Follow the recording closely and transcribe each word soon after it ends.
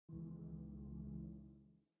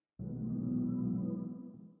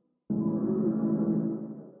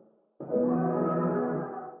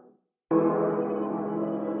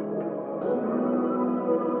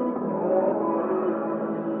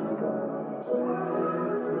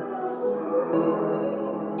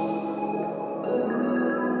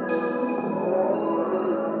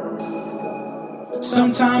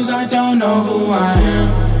Sometimes I don't know who I am.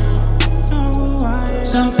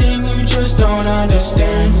 Something you just don't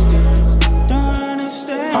understand.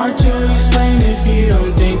 Hard to explain if you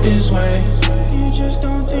don't think this way.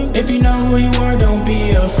 If you know who you are, don't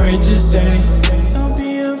be afraid to say. Don't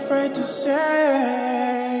be afraid to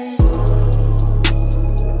say.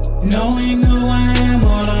 Knowing who I am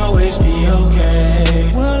will always be okay.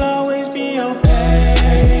 Will always be okay.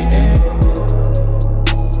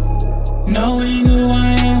 Knowing who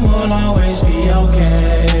I am will always be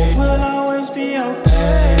okay. Will always be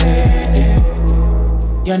okay.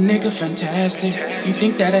 Young nigga fantastic. You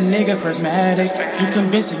think that a nigga charismatic. You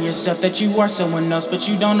convincing yourself that you are someone else, but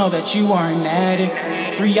you don't know that you are an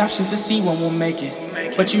addict. 3 options to see one will make it,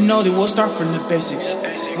 but you know that we'll start from the basics.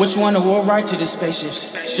 Which one will ride to the spaceships,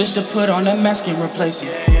 just to put on a mask and replace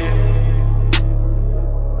it.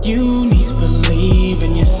 You need to believe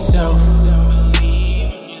in yourself.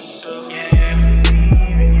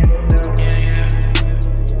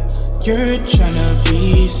 You're tryna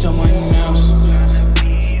be someone else.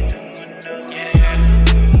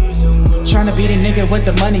 Tryna be the nigga with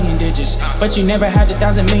the money in digits, but you never had the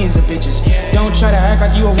 1,000 millions of bitches. Don't try to act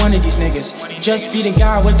like you are one of these niggas. Just be the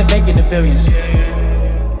guy with the bank of the billions.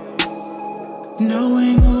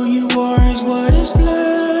 Knowing who you are is what is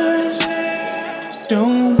blessed.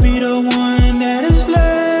 Don't be the one that is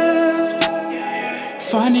left.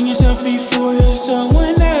 Finding yourself before you're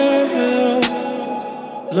someone else.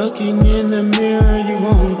 Looking in the mirror, you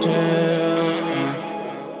won't tell.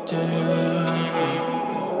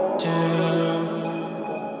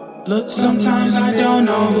 Look, sometimes I don't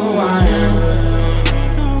know who I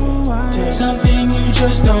am. Something you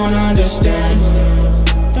just don't understand.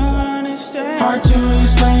 Hard to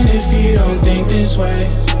explain if you don't think this way.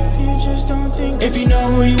 If you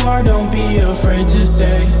know who you are, don't be afraid to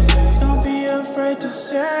say. Don't be afraid to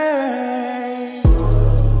say.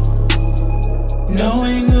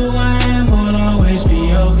 Knowing who I am will always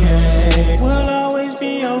be okay. Will always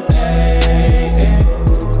be okay.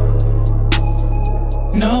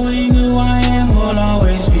 Knowing who I am will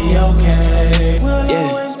always be okay. Will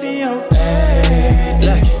always be okay.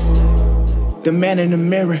 Look, the man in the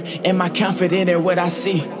mirror, am I confident in what I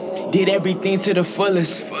see? Did everything to the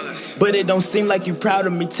fullest, but it don't seem like you proud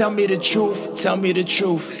of me. Tell me the truth, tell me the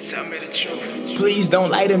truth. Please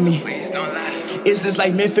don't lie to me. Is this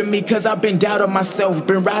like meant for me? Cause I've been doubting myself.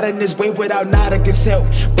 Been riding this wave without Nauticus help,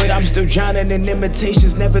 but I'm still drowning in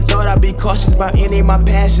imitations. Never thought I'd be cautious about any of my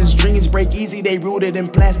passions. Dreams break easy, they rooted in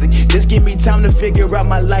plastic. Just give me time to figure out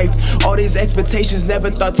my life. All these expectations, never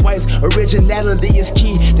thought twice. Originality is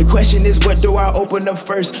key. The question is, what do I open up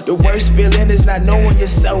first? The worst feeling is not knowing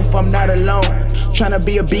yourself. I'm not alone, trying to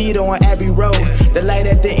be a beat on Abbey Road. The light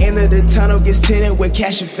at the end of the tunnel gets tinted with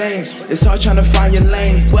cash and fame. It's hard trying to find your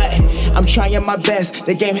lane, but I'm trying my best.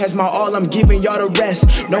 The game has my all, I'm giving y'all the rest.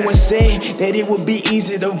 No one said that it would be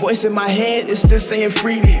easy. The voice in my head is still saying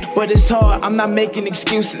free me, but it's hard, I'm not making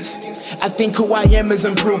excuses. I think who I am is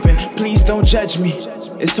improving. Please don't judge me.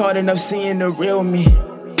 It's hard enough seeing the real me.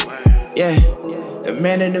 Yeah, the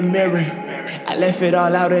man in the mirror, I left it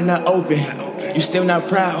all out in the open. You still not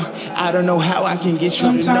proud, I don't know how I can get you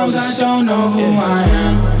to notice. Sometimes I don't know who I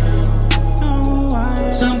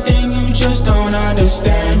am. Something you just don't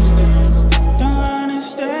understand.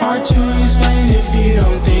 Hard to explain if you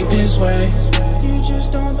don't think this way.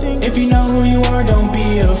 If you know who you are, don't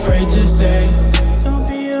be afraid to say. Don't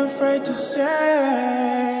be afraid to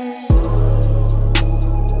say.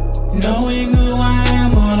 Knowing who I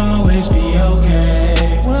am will always be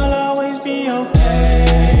okay. Will always be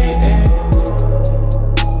okay.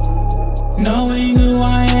 Knowing who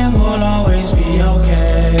I am will always be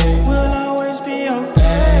okay. Will always be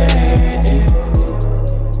okay.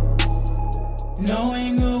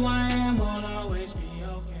 Knowing who I am.